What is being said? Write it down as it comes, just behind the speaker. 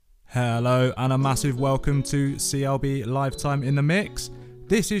Hello and a massive welcome to CLB Lifetime in the Mix.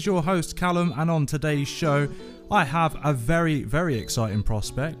 This is your host Callum, and on today's show I have a very, very exciting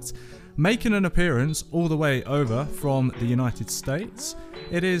prospect making an appearance all the way over from the United States.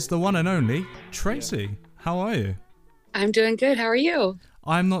 It is the one and only Tracy. How are you? I'm doing good. How are you?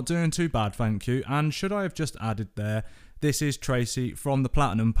 I'm not doing too bad, thank you. And should I have just added there, this is Tracy from the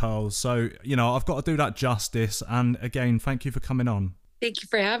Platinum Pearls. So, I've got to do that justice. And again, thank you for coming on. Thank you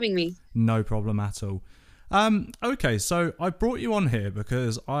for having me. No problem at all. Okay, so I brought you on here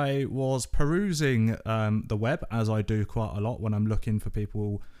because I was perusing the web, as I do quite a lot when I'm looking for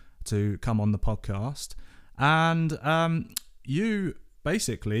people to come on the podcast. And you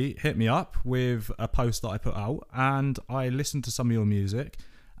basically hit me up with a post that I put out, and I listened to some of your music,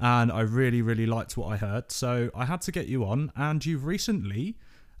 and I really, really liked what I heard. So I had to get you on, and you've recently,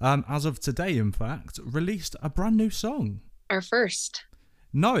 as of today, in fact, released a brand new song. Our first.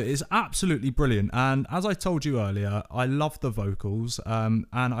 No, it is absolutely brilliant, and as I told you earlier, I love the vocals, and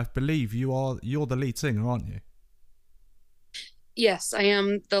I believe you're the lead singer, aren't you? Yes, I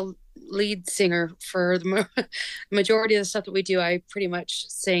am the lead singer for the majority of the stuff that we do. I pretty much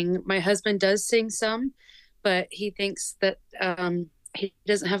sing. My husband does sing some, but he thinks that he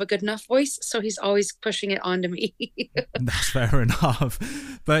doesn't have a good enough voice, so he's always pushing it onto me. That's fair enough.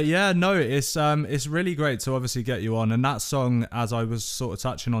 But yeah, no, it's really great to obviously get you on. And that song, as I was sort of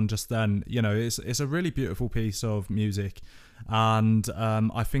touching on just then, it's a really beautiful piece of music. And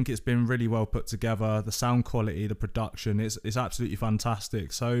I think it's been really well put together. The sound quality, the production, it's absolutely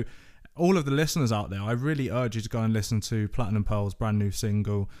fantastic. So all of the listeners out there, I really urge you to go and listen to Platinum Pearl's brand new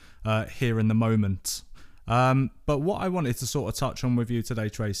single, Here in the Moment. But what I wanted to sort of touch on with you today,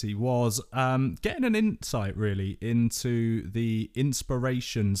 Tracy, was getting an insight really into the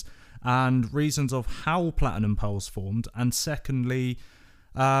inspirations and reasons of how Platinum Pearls formed, and secondly,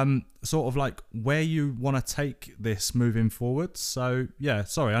 sort of like where you want to take this moving forward. So yeah,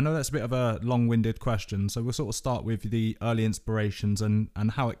 sorry, I know that's a bit of a long-winded question, so we'll sort of start with the early inspirations and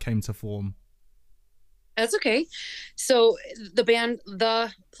how it came to form. That's okay. So the band,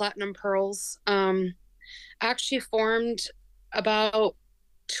 the Platinum Pearls, actually formed about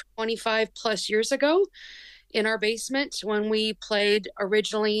 25 plus years ago in our basement when we played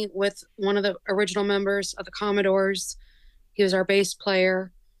originally with one of the original members of the Commodores. He was our bass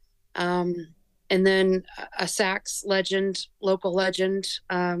player. And then a sax legend, local legend,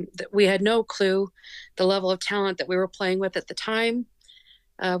 that we had no clue the level of talent that we were playing with at the time.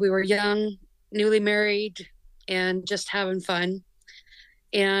 We were young, newly married, and just having fun.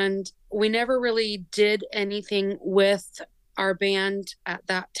 And we never really did anything with our band at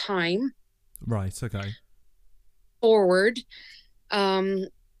that time. Right, okay. Forward.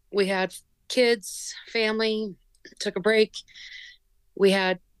 We had kids, family, took a break. We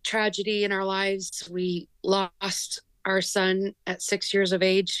had tragedy in our lives. We lost our son at 6 years of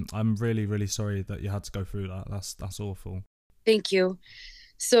age. I'm really, really sorry that you had to go through that. That's awful. Thank you.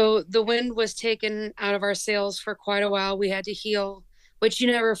 So the wind was taken out of our sails for quite a while. We had to heal, which you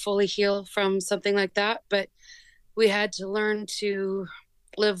never fully heal from something like that, but we had to learn to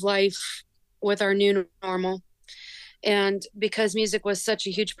live life with our new normal. And because music was such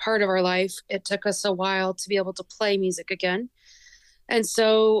a huge part of our life, it took us a while to be able to play music again. And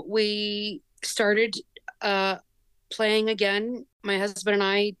so we started playing again, my husband and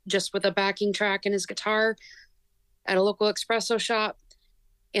I, just with a backing track and his guitar at a local espresso shop.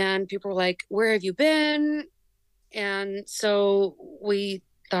 And people were like, "Where have you been?" And so we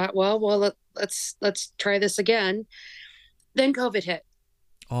thought, well, let's try this again. Then COVID hit.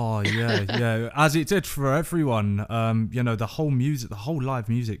 Oh yeah, yeah. As it did for everyone. The whole live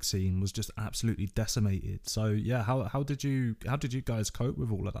music scene was just absolutely decimated. So yeah, how did you guys cope with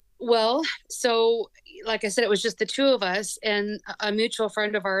all of that? Well, so like I said, it was just the two of us, and a mutual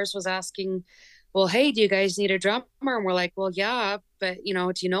friend of ours was asking, "Well, hey, do you guys need a drummer?" And we're like, "Well, yeah, but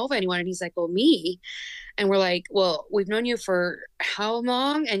do you know of anyone?" And he's like, "Well, me." And we're like, "Well, we've known you for how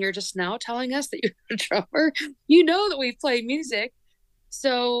long? And you're just now telling us that you're a drummer? You know that we've played music."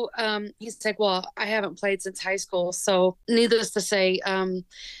 So he's like, "Well, I haven't played since high school." So needless to say,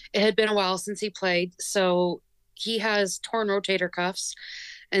 it had been a while since he played. So he has torn rotator cuffs.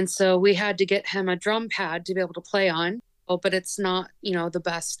 And so we had to get him a drum pad to be able to play on. Oh, but it's not, the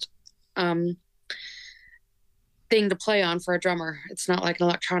best thing to play on for a drummer. It's not like an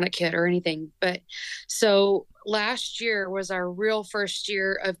electronic kit or anything. But so last year was our real first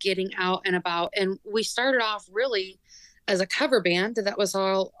year of getting out and about. And we started off really as a cover band. That was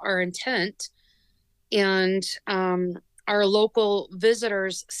all our intent. And our local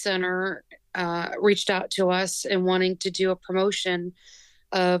visitors center reached out to us and wanting to do a promotion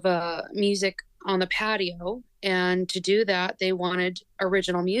of music on the patio. And to do that, they wanted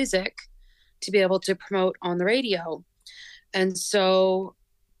original music to be able to promote on the radio. And so,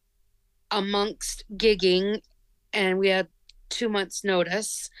 amongst gigging, and we had 2 months'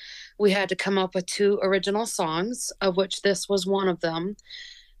 notice, we had to come up with two original songs, of which this was one of them.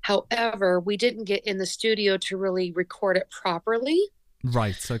 However, we didn't get in the studio to really record it properly.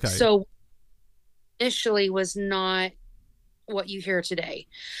 Right. Okay. So, initially, was not what you hear today.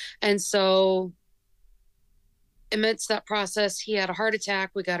 And so, amidst that process, he had a heart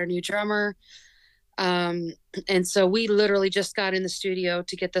attack. We got a new drummer. And so we literally just got in the studio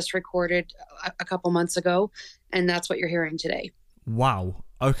to get this recorded a couple months ago, and that's what you're hearing today. Wow.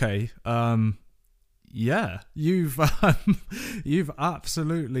 Okay. Yeah, you've you've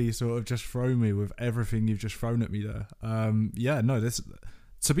absolutely sort of just thrown me with everything you've just thrown at me there. Yeah, no, this,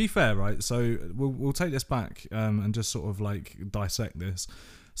 to be fair, right? So we'll take this back and just sort of like dissect this.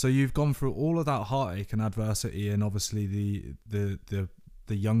 So you've gone through all of that heartache and adversity, and obviously the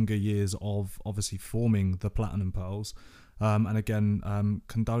younger years of obviously forming the Platinum Pearls. And again,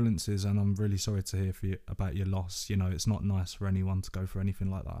 condolences, and I'm really sorry to hear about your loss. You know, it's not nice for anyone to go through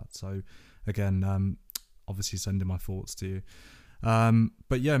anything like that. So again, obviously sending my thoughts to you.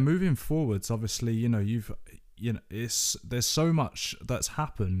 But yeah, moving forwards, obviously, there's so much that's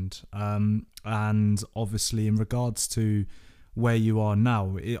happened. And obviously in regards to where you are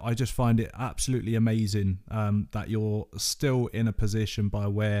now, I just find it absolutely amazing that you're still in a position by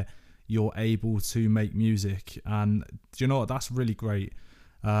where you're able to make music. And do you know what, that's really great,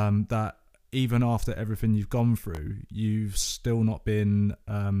 that even after everything you've gone through, you've still not been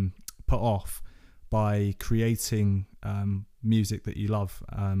put off by creating music that you love,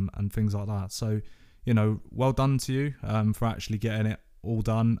 and things like that. So, well done to you for actually getting it all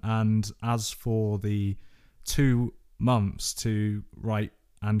done. And as for the 2 months to write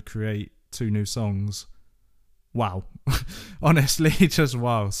and create 2 new songs, wow. Honestly, just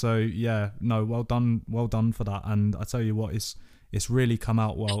wow. So yeah, no, well done for that. And I tell you what, it's really come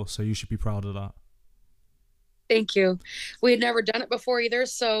out well, so you should be proud of that. Thank you. We had never done it before either,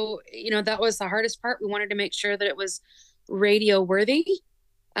 so that was the hardest part. We wanted to make sure that it was radio worthy.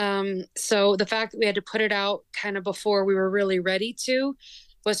 So the fact that we had to put it out kind of before we were really ready to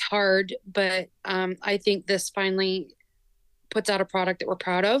was hard, but I think this finally puts out a product that we're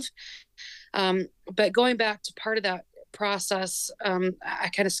proud of. But going back to part of that process, I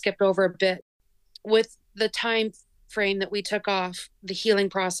kind of skipped over a bit. With the time frame that we took off the healing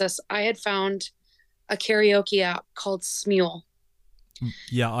process, I had found a karaoke app called Smule.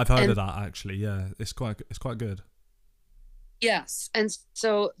 Yeah, I've heard of that actually. Yeah, it's quite good. Yes, and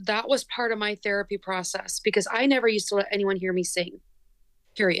so that was part of my therapy process, because I never used to let anyone hear me sing.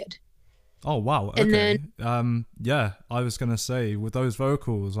 Period. Oh wow. Okay. And then, yeah, I was gonna say, with those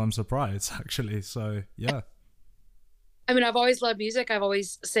vocals, I'm surprised actually. So yeah. I mean, I've always loved music. I've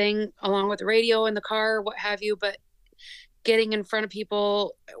always sang along with the radio in the car, what have you, but getting in front of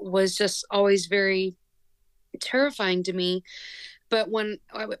people was just always very terrifying to me. But when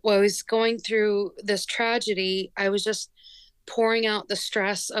I was going through this tragedy, I was just pouring out the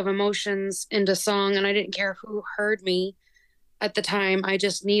stress of emotions into song, and I didn't care who heard me at the time. I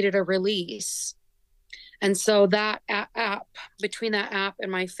just needed a release. And so that app, between that app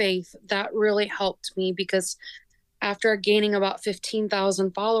and my faith, that really helped me, because after gaining about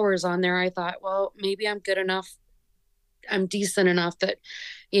 15,000 followers on there, I thought, well, maybe I'm good enough. I'm decent enough that,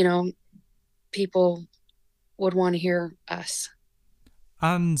 people would want to hear us.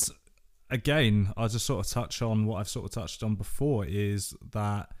 And again, I'll just sort of touch on what I've sort of touched on before, is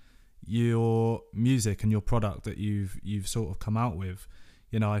that your music and your product that you've sort of come out with,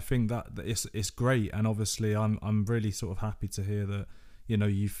 I think that it's great. And obviously I'm really sort of happy to hear that,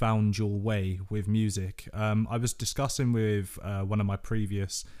 you found your way with music. I was discussing with one of my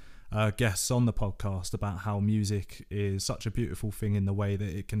previous guests on the podcast about how music is such a beautiful thing in the way that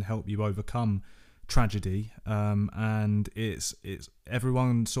it can help you overcome tragedy, and it's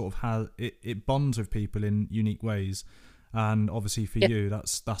everyone sort of has it bonds with people in unique ways, and obviously for you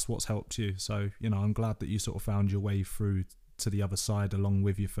that's what's helped you. So I'm glad that you sort of found your way through to the other side along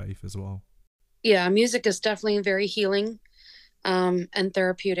with your faith as well. Yeah, music is definitely very healing and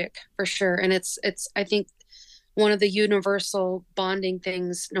therapeutic for sure, and it's I think one of the universal bonding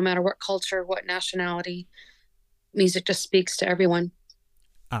things, no matter what culture, what nationality. Music just speaks to everyone.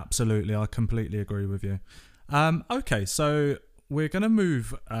 Absolutely, I completely agree with you. Okay, so we're going to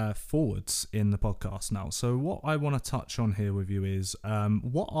move forwards in the podcast now. So what I want to touch on here with you is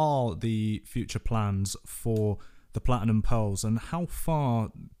what are the future plans for the Platinum Pearls, and how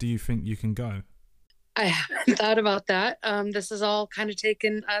far do you think you can go? I haven't thought about that. This has all kind of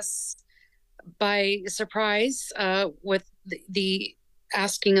taken us by surprise with the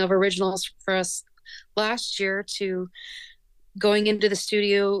asking of originals for us last year to going into the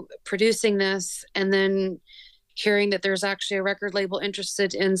studio, producing this, and then hearing that there's actually a record label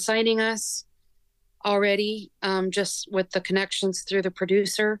interested in signing us already, just with the connections through the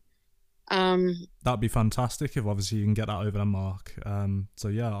producer. That'd be fantastic if obviously you can get that over the mark. So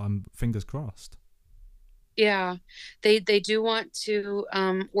yeah, I'm fingers crossed. Yeah, they do want to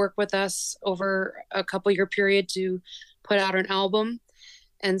work with us over a couple year period to put out an album.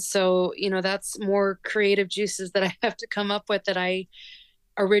 And so, that's more creative juices that I have to come up with that I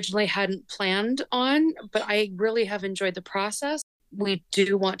originally hadn't planned on, but I really have enjoyed the process. We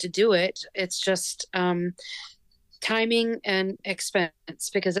do want to do it. It's just timing and expense,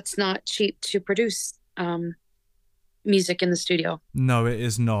 because it's not cheap to produce music in the studio. No, it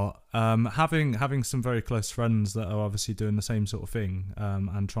is not. Having some very close friends that are obviously doing the same sort of thing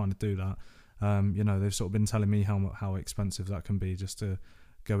and trying to do that, they've sort of been telling me how expensive that can be just to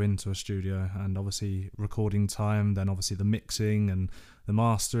go into a studio, and obviously recording time, then obviously the mixing and the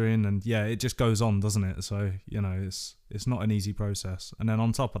mastering, and yeah, it just goes on, doesn't it? So it's not an easy process. And then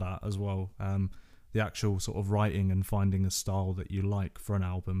on top of that as well, the actual sort of writing and finding a style that you like for an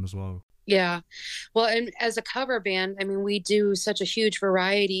album as well. Yeah. Well, and as a cover band, I mean, we do such a huge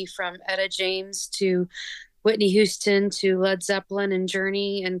variety, from Etta James to Whitney Houston to Led Zeppelin and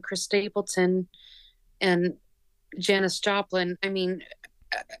Journey and Chris Stapleton and Janis Joplin. I mean,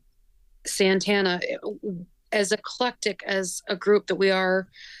 Santana. As eclectic as a group that we are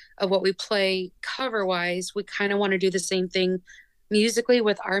of what we play cover wise, we kind of want to do the same thing musically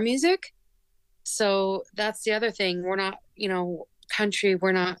with our music. So that's the other thing. We're not, country,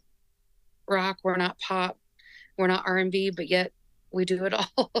 we're not rock, we're not pop, we're not R&B, but yet we do it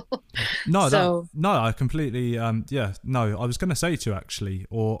all. I completely I was going to say to you actually,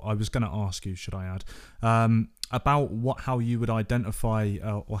 or I was going to ask you, should I add, about how you would identify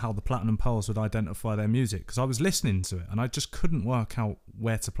or how the Platinum Pearls would identify their music, because I was listening to it and I just couldn't work out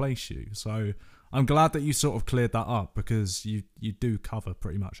where to place you. So I'm glad that you sort of cleared that up, because you do cover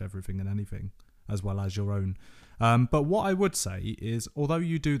pretty much everything and anything, as well as your own. But what I would say is, although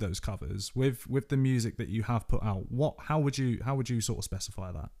you do those covers with the music that you have put out, how would you sort of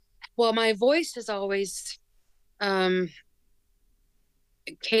specify that? Well, my voice has always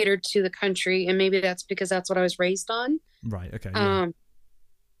catered to the country, and maybe that's because that's what I was raised on. Right. Okay. Yeah.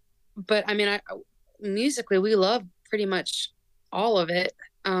 But I mean, musically, we love pretty much all of it,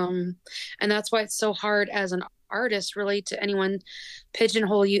 and that's why it's so hard as an artist, really, to anyone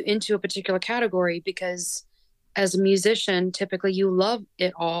pigeonhole you into a particular category, because as a musician, typically you love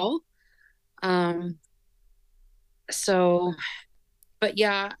it all. But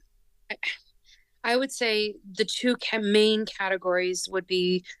yeah, I would say the two main categories would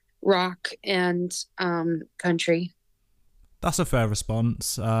be rock and country. That's a fair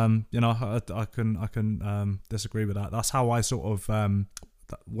response. I can disagree with that. That's how I sort of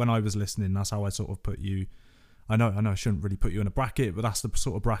when I was listening, that's how I sort of put you. I know I shouldn't really put you in a bracket, but that's the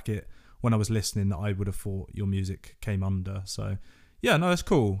sort of bracket when I was listening that I would have thought your music came under. So yeah, no, that's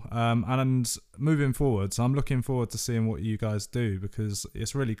cool. And moving forward, so I'm looking forward to seeing what you guys do, because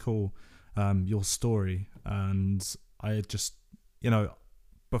it's really cool, your story. And I just,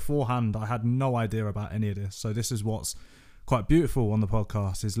 beforehand, I had no idea about any of this. So this is what's quite beautiful on the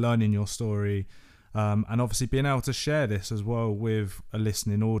podcast, is learning your story, and obviously being able to share this as well with a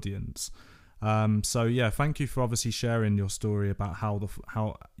listening audience. So yeah, thank you for obviously sharing your story about how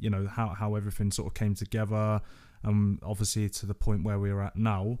everything sort of came together, obviously to the point where we're at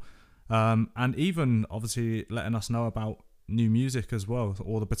now, and even obviously letting us know about new music as well,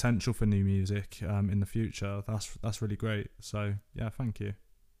 or the potential for new music in the future. That's really great. So yeah, thank you.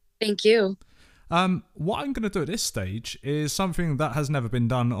 Thank you. What I'm going to do at this stage is something that has never been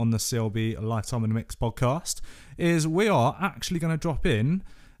done on the CLB Lifetime in the Mix podcast, is we are actually going to drop in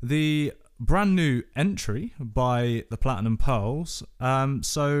the brand new entry by the Platinum Pearls.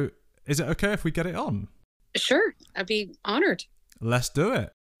 So is it okay if we get it on? Sure, I'd be honored. Let's do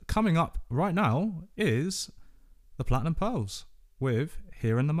it. Coming up right now is the Platinum Pearls with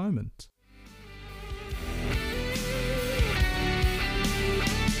Here in the Moment.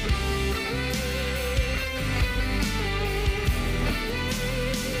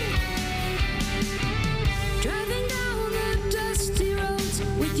 Driving down the dusty roads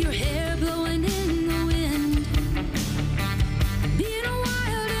with your hair blowing in the wind, being a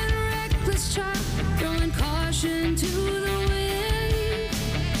wild and reckless child, throwing caution to the wind.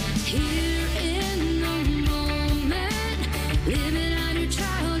 Here in the moment, living out your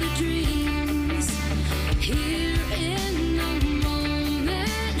childhood dreams.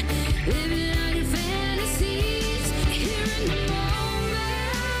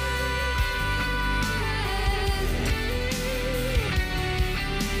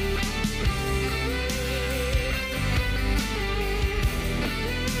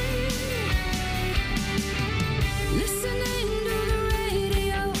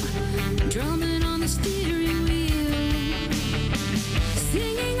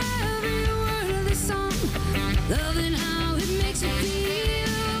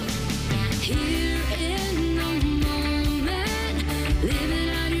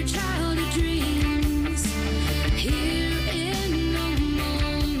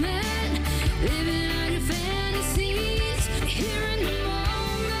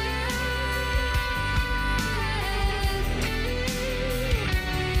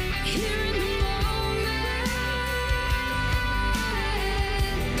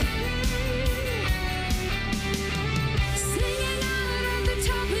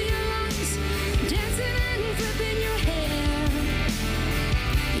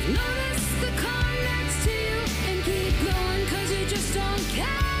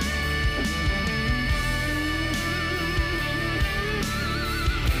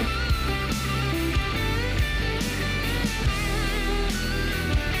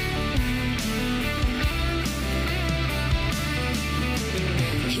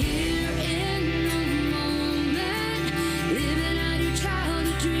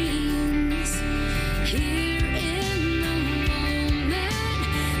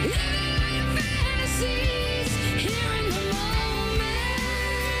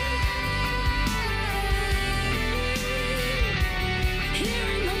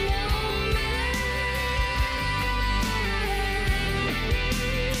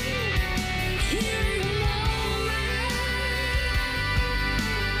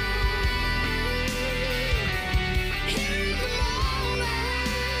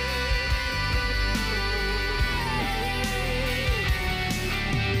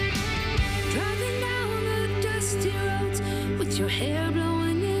 your hair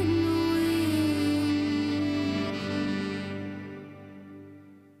blowing in the wind.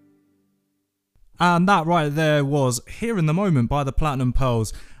 And that right there was Here in the Moment by the Platinum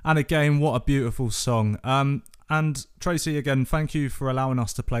Pearls. And again, what a beautiful song. And Tracy, again, thank you for allowing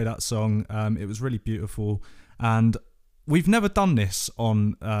us to play that song. It was really beautiful. And we've never done this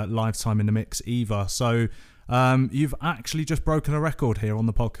on Lifetime in the Mix either. So you've actually just broken a record here on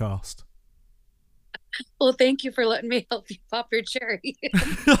the podcast. Well, thank you for letting me help you pop your cherry.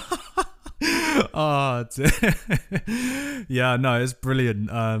 Oh, yeah, no, it's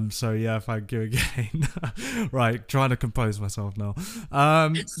brilliant. So yeah, thank you again. Right, trying to compose myself now.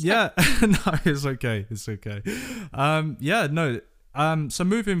 Yeah, no, it's okay. Yeah, no. So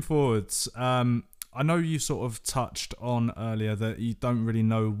moving forwards, I know you sort of touched on earlier that you don't really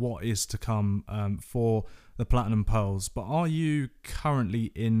know what is to come for the Platinum Pearls, but are you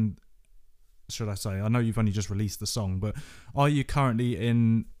currently in, should I say, I know you've only just released the song, but are you currently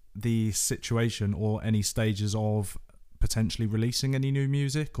in the situation or any stages of potentially releasing any new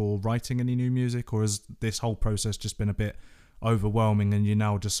music or writing any new music, or has this whole process just been a bit overwhelming and you're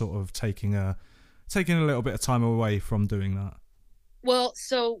now just sort of taking a little bit of time away from doing that? Well,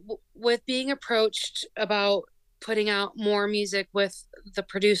 so with being approached about putting out more music with the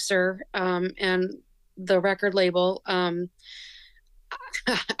producer and the record label,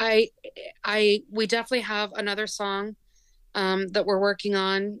 we definitely have another song that we're working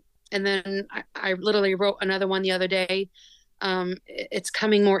on, and then I literally wrote another one the other day. It's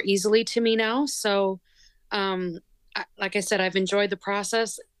coming more easily to me now, so like I said, I've enjoyed the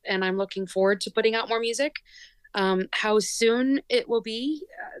process and I'm looking forward to putting out more music. How soon it will be,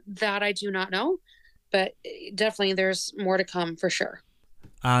 that I do not know, but definitely there's more to come for sure.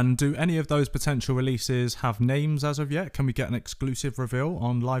 And do any of those potential releases have names as of yet? Can we get an exclusive reveal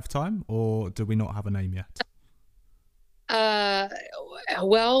on Lifetime, or do we not have a name yet?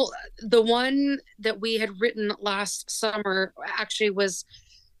 Well, the one that we had written last summer actually was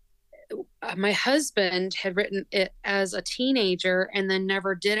my husband had written it as a teenager and then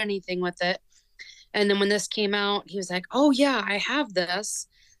never did anything with it. And then when this came out, he was like, oh yeah, I have this,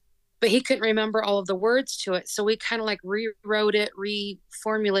 but he couldn't remember all of the words to it. So we kind of like rewrote it,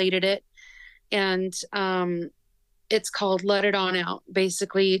 reformulated it. And it's called Let It On Out.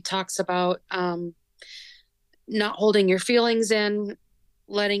 Basically it talks about not holding your feelings in,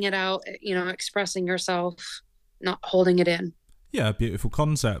 letting it out, expressing yourself, not holding it in. Yeah, beautiful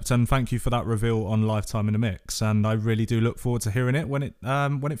concept, and thank you for that reveal on Lifetime in the Mix. And I really do look forward to hearing it when it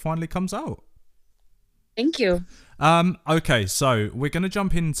finally comes out. Thank you. Okay, so we're going to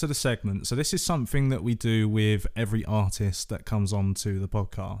jump into the segment. So this is something that we do with every artist that comes on to the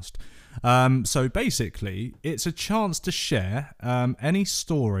podcast. So basically, it's a chance to share any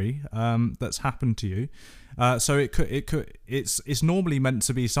story that's happened to you. So it's normally meant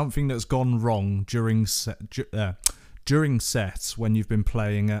to be something that's gone wrong during sets when you've been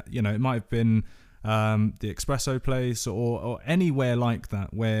playing at, it might have been the Espresso Place or anywhere like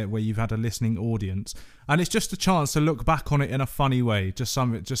that where you've had a listening audience, and it's just a chance to look back on it in a funny way, just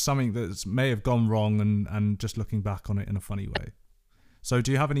something that may have gone wrong and just looking back on it in a funny way. So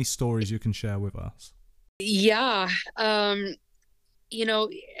do you have any stories you can share with us? Yeah.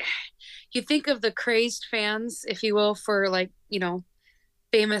 You think of the crazed fans, if you will, for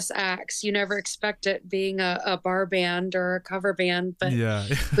famous acts. You never expect it being a bar band or a cover band, but yeah.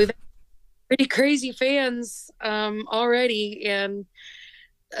 We've had pretty crazy fans already. And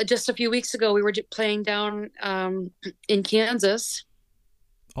just a few weeks ago, we were playing down in Kansas.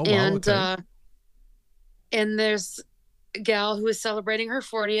 Oh, wow, and okay. And there's a gal who was celebrating her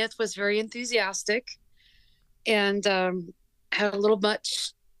 40th, was very enthusiastic, and had a little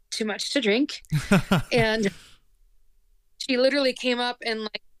too much to drink. And she literally came up and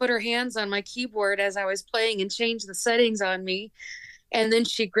put her hands on my keyboard as I was playing and changed the settings on me. And then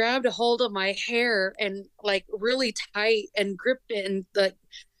she grabbed a hold of my hair and really tight and gripped it and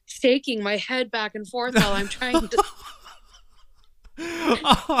shaking my head back and forth while I'm trying to.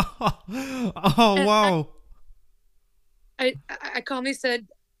 Oh, wow. I calmly said,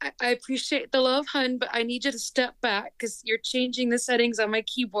 I appreciate the love, hun, but I need you to step back because you're changing the settings on my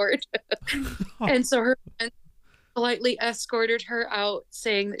keyboard. And so her friend politely escorted her out,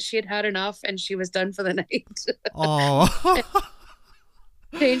 saying that she had had enough and she was done for the night. Oh.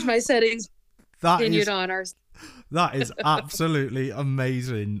 Changed my settings. Continued on ours. That is absolutely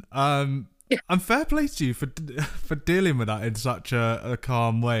amazing. And fair play to you for dealing with that in such a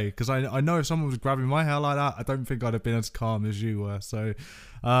calm way, because I know if someone was grabbing my hair like that, I don't think I'd have been as calm as you were. So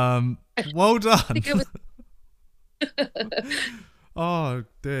well done. Oh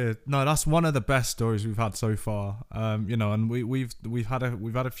dear, no, that's one of the best stories we've had so far. You know, and we've had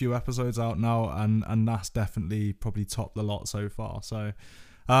a few episodes out now, and that's definitely probably topped the lot so far. So,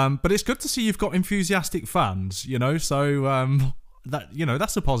 but it's good to see you've got enthusiastic fans. You know, so that, you know,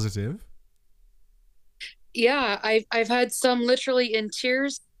 that's a positive. Yeah, I've had some literally in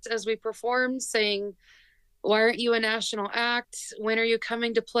tears as we performed, saying, "Why aren't you a national act? When are you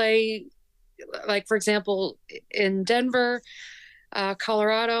coming to play?" Like, for example, in Denver,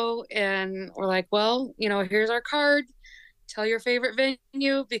 Colorado, and we're like, "Well, you know, here's our card. Tell your favorite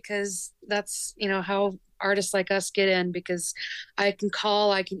venue," because that's, you know, how artists like us get in, because I can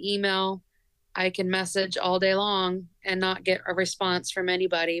call, I can email, I can message all day long and not get a response from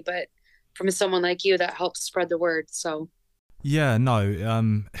anybody, but from someone like you that helps spread the word. So Yeah,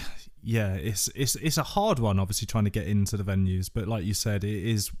 no, yeah, it's a hard one, obviously, trying to get into the venues, but like you said, it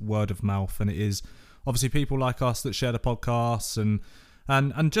is word of mouth, and it is obviously people like us that share the podcasts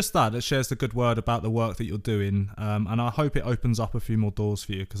and just that shares the good word about the work that you're doing. And I hope it opens up a few more doors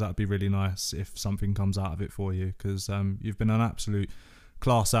for you, because that'd be really nice if something comes out of it for you, because you've been an absolute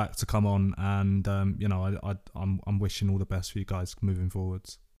class act to come on, and you know, I'm wishing all the best for you guys moving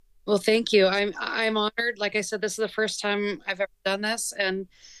forwards. well, thank you. I'm honored. Like I said, this is the first time I've ever done this, and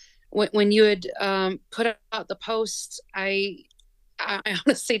when you had put out the post, I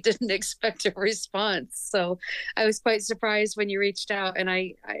honestly didn't expect a response. So I was quite surprised when you reached out, and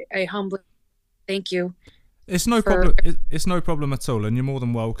I humbly thank you. It's no for- problem. It's no problem at all, and you're more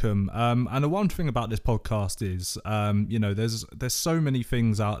than welcome. And the one thing about this podcast is, you know, there's so many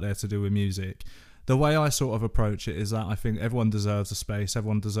things out there to do with music. The way I sort of approach it is that I think everyone deserves a space.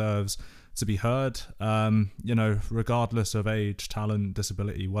 Everyone deserves to be heard. You know, regardless of age, talent,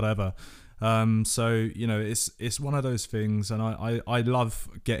 disability, whatever. So, you know, it's one of those things, and I love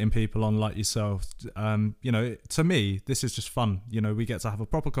getting people on like yourself. You know, to me, this is just fun. You know, we get to have a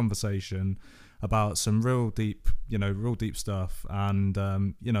proper conversation about some real deep stuff, and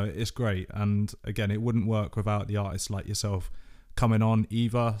you know, it's great. And again, it wouldn't work without the artists like yourself coming on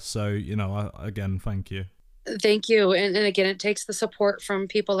either. So, you know, again, thank you. Thank you. And again, it takes the support from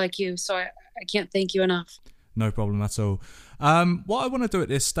people like you. So I can't thank you enough. No problem at all. What I want to do at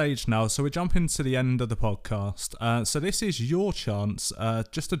this stage now, so we're jumping to the end of the podcast. So this is your chance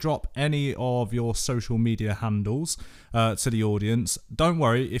just to drop any of your social media handles to the audience. Don't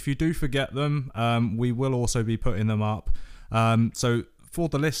worry, if you do forget them, we will also be putting them up. So for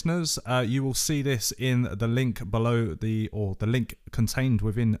the listeners, you will see this in the link below the link contained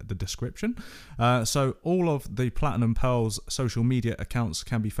within the description. So all of the Platinum Pearls social media accounts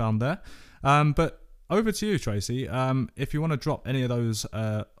can be found there. But over to you, Tracy. If you want to drop any of those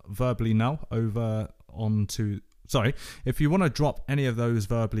verbally now if you want to drop any of those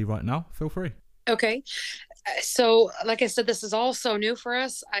verbally right now, feel free. Okay. So like I said, this is all so new for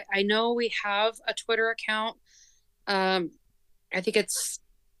us. I know we have a Twitter account. I think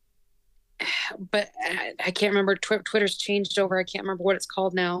but I can't remember. Twitter's changed over. I can't remember what it's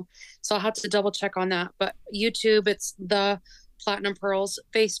called now. So I'll have to double check on that. But YouTube, it's the Platinum Pearls.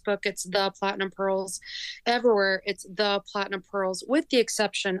 Facebook, it's the Platinum Pearls. Everywhere, it's the Platinum Pearls, with the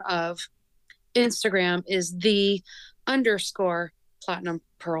exception of Instagram is the _ Platinum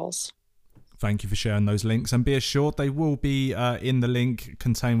Pearls. Thank you for sharing those links, and be assured they will be in the link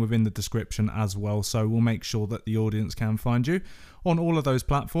contained within the description as well. So we'll make sure that the audience can find you on all of those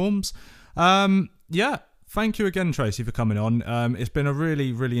platforms. Yeah, thank you again, Tracy, for coming on. It's been a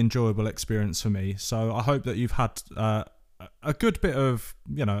really, really enjoyable experience for me. So I hope that you've had a good bit of,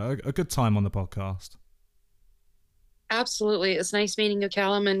 you know, a good time on the podcast. Absolutely. It's nice meeting you,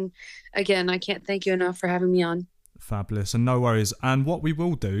 Callum. And again, I can't thank you enough for having me on. Fabulous, and no worries. And what we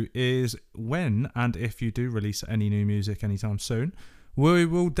will do is, when and if you do release any new music anytime soon, we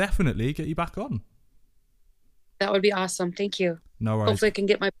will definitely get you back on. That would be awesome. Thank you. No worries. Hopefully I can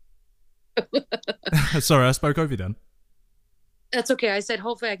get my... Sorry, I spoke over you then. That's okay. I said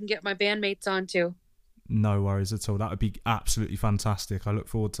hopefully I can get my bandmates on too. No worries at all. That would be absolutely fantastic. I look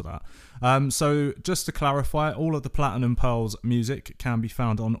forward to that. So just to clarify, all of the Platinum Pearls music can be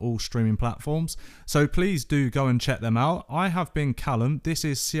found on all streaming platforms. So please do go and check them out. I have been Callum. This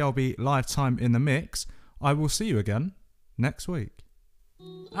is CLB Lifetime in the Mix. I will see you again next week.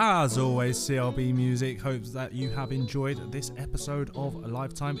 As always, CLB Music hopes that you have enjoyed this episode of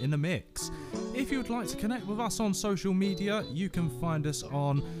Lifetime in the Mix. If you would like to connect with us on social media, you can find us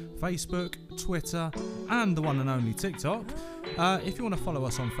on Facebook, Twitter, and the one and only TikTok. If you want to follow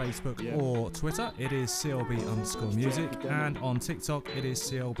us on Facebook or Twitter, it is CLB_music, and on TikTok, it is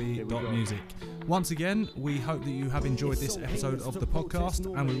CLB.music. Once again, we hope that you have enjoyed this episode of the podcast,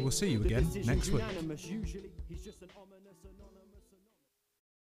 and we will see you again next week.